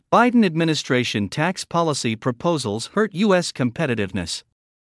Biden administration tax policy proposals hurt U.S. competitiveness.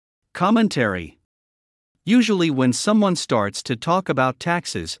 Commentary. Usually, when someone starts to talk about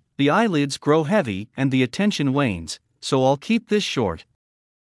taxes, the eyelids grow heavy and the attention wanes, so I'll keep this short.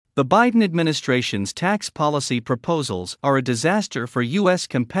 The Biden administration's tax policy proposals are a disaster for U.S.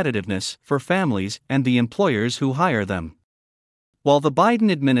 competitiveness, for families, and the employers who hire them. While the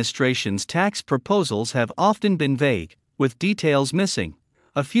Biden administration's tax proposals have often been vague, with details missing,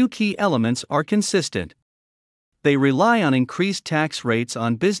 a few key elements are consistent. They rely on increased tax rates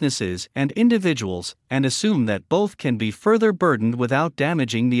on businesses and individuals and assume that both can be further burdened without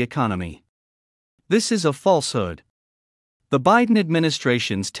damaging the economy. This is a falsehood. The Biden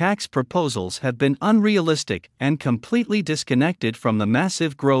administration's tax proposals have been unrealistic and completely disconnected from the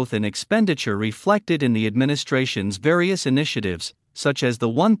massive growth in expenditure reflected in the administration's various initiatives, such as the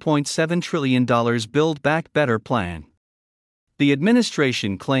 $1.7 trillion Build Back Better plan. The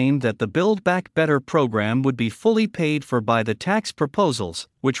administration claimed that the Build Back Better program would be fully paid for by the tax proposals,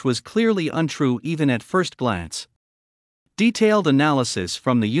 which was clearly untrue even at first glance. Detailed analysis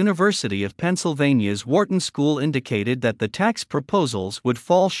from the University of Pennsylvania's Wharton School indicated that the tax proposals would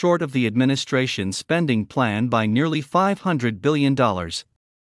fall short of the administration's spending plan by nearly $500 billion.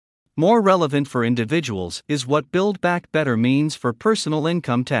 More relevant for individuals is what Build Back Better means for personal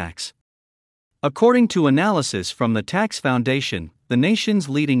income tax. According to analysis from the Tax Foundation, the nation's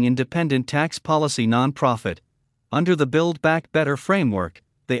leading independent tax policy nonprofit, under the Build Back Better framework,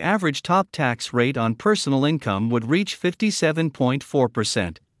 the average top tax rate on personal income would reach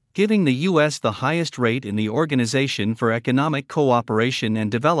 57.4%, giving the U.S. the highest rate in the Organization for Economic Cooperation and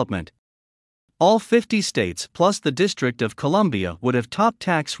Development. All 50 states plus the District of Columbia would have top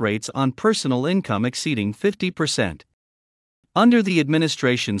tax rates on personal income exceeding 50%. Under the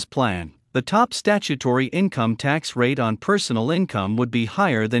administration's plan, the top statutory income tax rate on personal income would be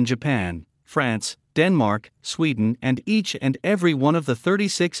higher than Japan, France, Denmark, Sweden, and each and every one of the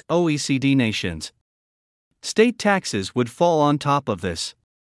 36 OECD nations. State taxes would fall on top of this.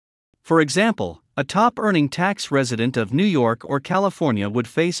 For example, a top-earning tax resident of New York or California would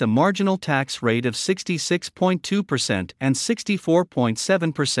face a marginal tax rate of 66.2% and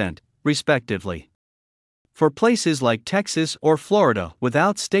 64.7%, respectively. For places like Texas or Florida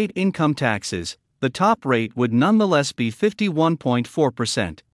without state income taxes, the top rate would nonetheless be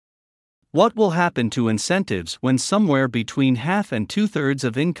 51.4%. What will happen to incentives when somewhere between half and two-thirds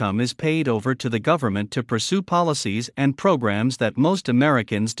of income is paid over to the government to pursue policies and programs that most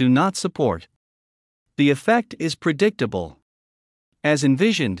Americans do not support? The effect is predictable. As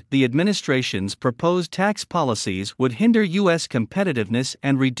envisioned, the administration's proposed tax policies would hinder U.S. competitiveness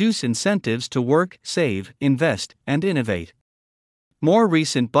and reduce incentives to work, save, invest, and innovate. More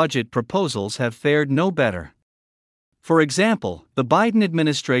recent budget proposals have fared no better. For example, the Biden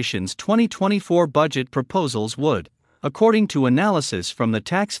administration's 2024 budget proposals would, according to analysis from the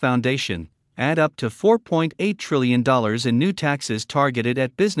Tax Foundation, add up to $4.8 trillion in new taxes targeted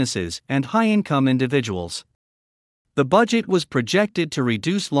at businesses and high-income individuals. The budget was projected to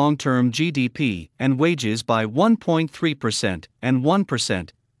reduce long-term GDP and wages by 1.3% and 1%,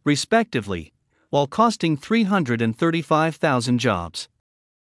 respectively, while costing 335,000 jobs.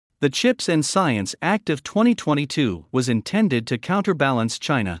 The CHIPS and Science Act of 2022 was intended to counterbalance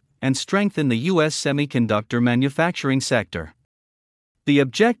China and strengthen the U.S. semiconductor manufacturing sector. The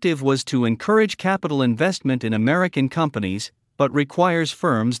objective was to encourage capital investment in American companies, but requires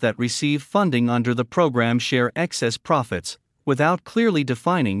firms that receive funding under the program share excess profits, without clearly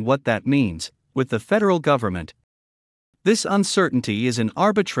defining what that means, with the federal government. This uncertainty is an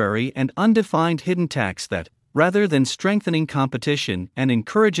arbitrary and undefined hidden tax that, rather than strengthening competition and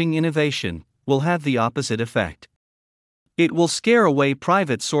encouraging innovation, will have the opposite effect. It will scare away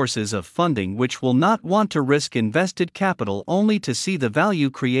private sources of funding which will not want to risk invested capital only to see the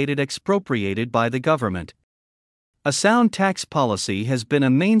value created expropriated by the government. A sound tax policy has been a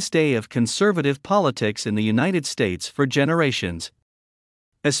mainstay of conservative politics in the United States for generations.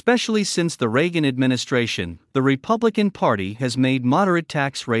 Especially since the Reagan administration, the Republican Party has made moderate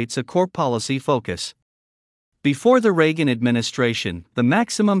tax rates a core policy focus. Before the Reagan administration, the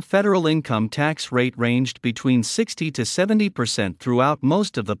maximum federal income tax rate ranged between 60 to 70% throughout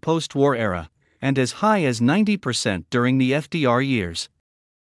most of the post-war era, and as high as 90% during the FDR years.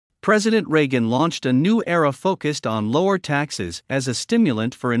 President Reagan launched a new era focused on lower taxes as a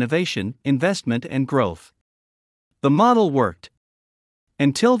stimulant for innovation, investment, and growth. The model worked.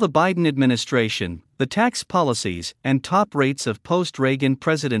 Until the Biden administration, the tax policies and top rates of post-Reagan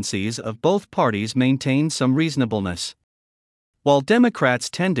presidencies of both parties maintained some reasonableness. While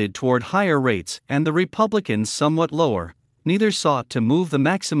Democrats tended toward higher rates and the Republicans somewhat lower, neither sought to move the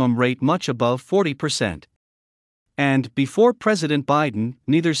maximum rate much above 40%. And, before President Biden,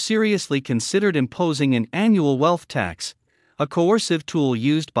 neither seriously considered imposing an annual wealth tax, a coercive tool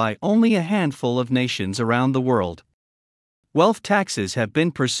used by only a handful of nations around the world. Wealth taxes have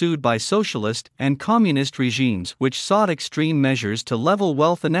been pursued by socialist and communist regimes which sought extreme measures to level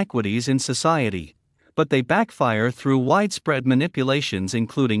wealth inequities in society, but they backfire through widespread manipulations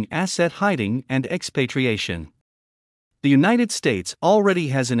including asset hiding and expatriation. The United States already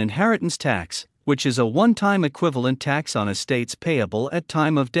has an inheritance tax, which is a one-time equivalent tax on estates payable at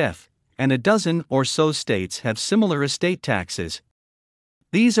time of death, and a dozen or so states have similar estate taxes.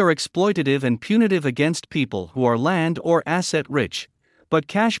 These are exploitative and punitive against people who are land or asset rich, but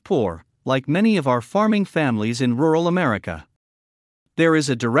cash poor, like many of our farming families in rural America. There is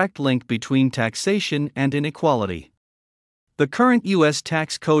a direct link between taxation and inequality. The current U.S.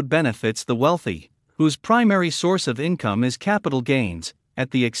 tax code benefits the wealthy, whose primary source of income is capital gains,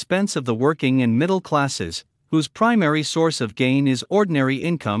 at the expense of the working and middle classes, whose primary source of gain is ordinary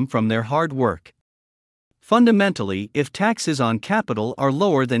income from their hard work. Fundamentally, if taxes on capital are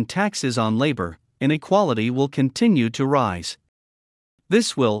lower than taxes on labor, inequality will continue to rise.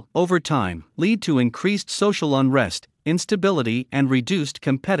 This will, over time, lead to increased social unrest, instability, and reduced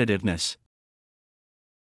competitiveness.